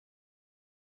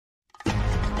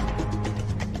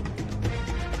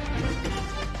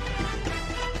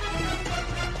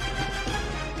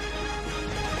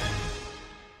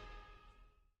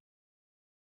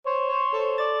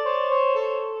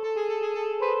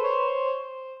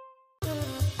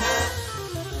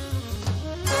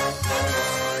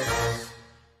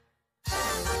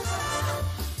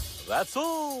That's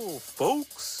all,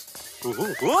 folks.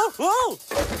 Whoa.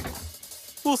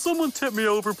 Will someone tip me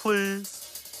over,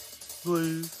 please?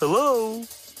 Please. Hello?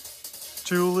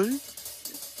 Julie?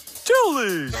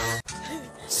 Julie!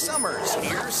 Summer's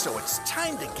here, so it's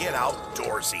time to get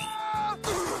outdoorsy.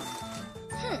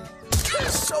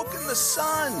 Soak in the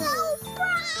sun. So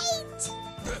bright.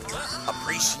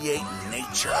 Appreciate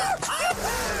nature.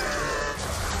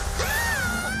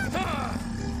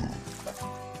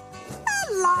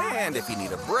 And if you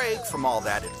need a break from all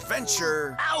that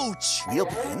adventure, ouch, we'll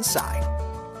be inside,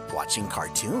 watching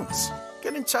cartoons.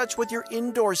 Get in touch with your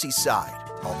indoorsy side,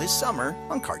 all this summer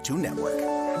on Cartoon Network.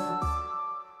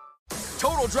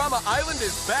 Total Drama Island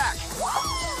is back.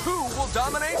 Who will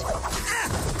dominate?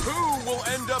 Who will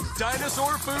end up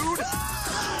dinosaur food?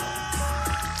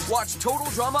 Watch Total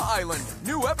Drama Island,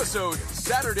 new episode,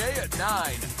 Saturday at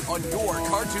 9 on your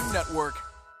Cartoon Network.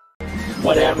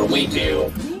 Whatever we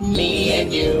do, me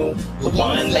and you, the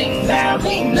one thing that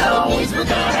we know is we're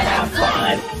gonna have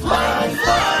fun.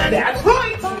 That's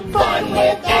right! Fun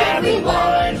with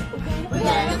everyone. We're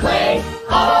gonna play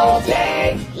all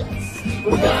day.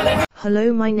 We're gonna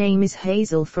Hello, my name is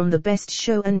Hazel from The Best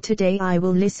Show, and today I will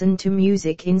listen to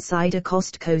music inside a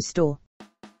Costco store.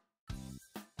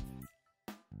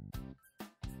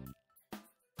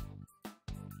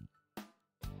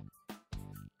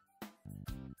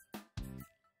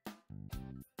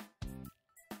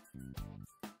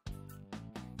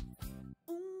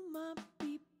 Uma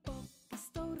pipoca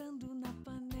estourando na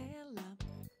panela,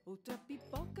 outra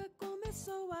pipoca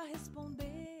começou a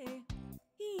responder.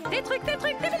 Des trucs.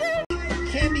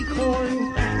 Candy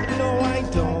corn, no I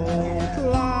don't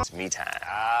like. It's me time.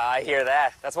 I hear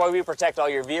that. That's why we protect all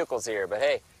your vehicles here. But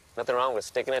hey, nothing wrong with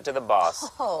sticking it to the boss.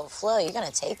 Oh, Flo, you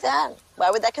gonna take that? Why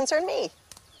would that concern me?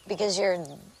 Because you're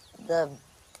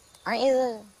aren't you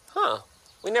the... Huh.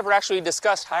 We never actually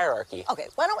discussed hierarchy. Okay,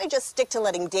 why don't we just stick to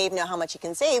letting Dave know how much he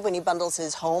can save when he bundles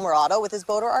his home or auto with his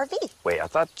boat or RV? Wait, I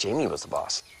thought Jamie was the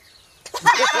boss. It's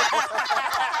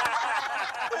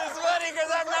funny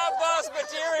because I'm not boss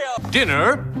material.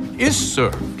 Dinner is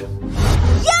served.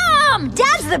 Yum!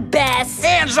 Dad's the best!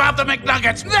 Hands off the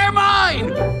McNuggets! They're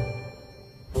mine!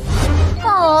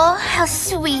 Oh, how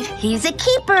sweet. He's a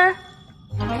keeper.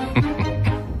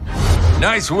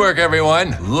 Nice work,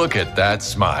 everyone. Look at that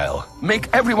smile. Make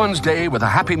everyone's day with a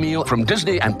Happy Meal from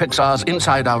Disney and Pixar's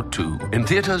Inside Out 2. In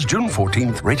theaters June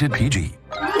 14th, rated PG.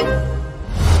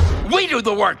 We do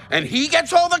the work, and he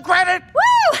gets all the credit?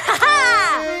 Woo! Ha-ha!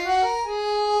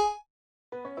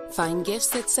 Find gifts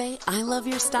that say, I love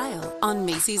your style on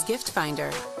Macy's Gift Finder.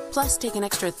 Plus, take an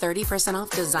extra 30% off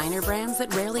designer brands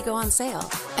that rarely go on sale.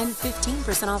 And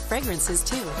 15% off fragrances,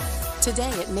 too.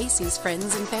 Today at Macy's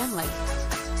Friends and Family.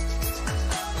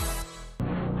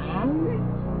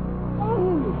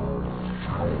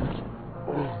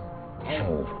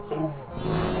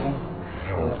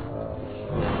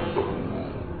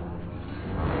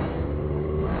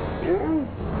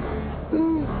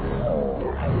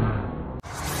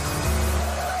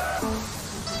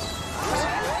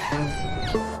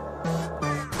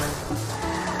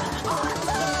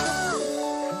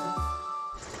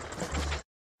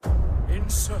 In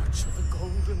search of the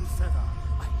golden feather,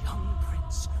 a young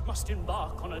prince must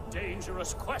embark on a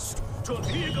dangerous quest to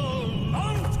Eagle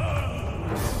Mountain.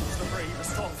 He's the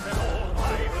bravest of them all,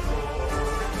 Ivanhoe.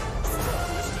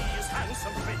 Strong as he is,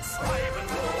 handsome Prince Ivanhoe.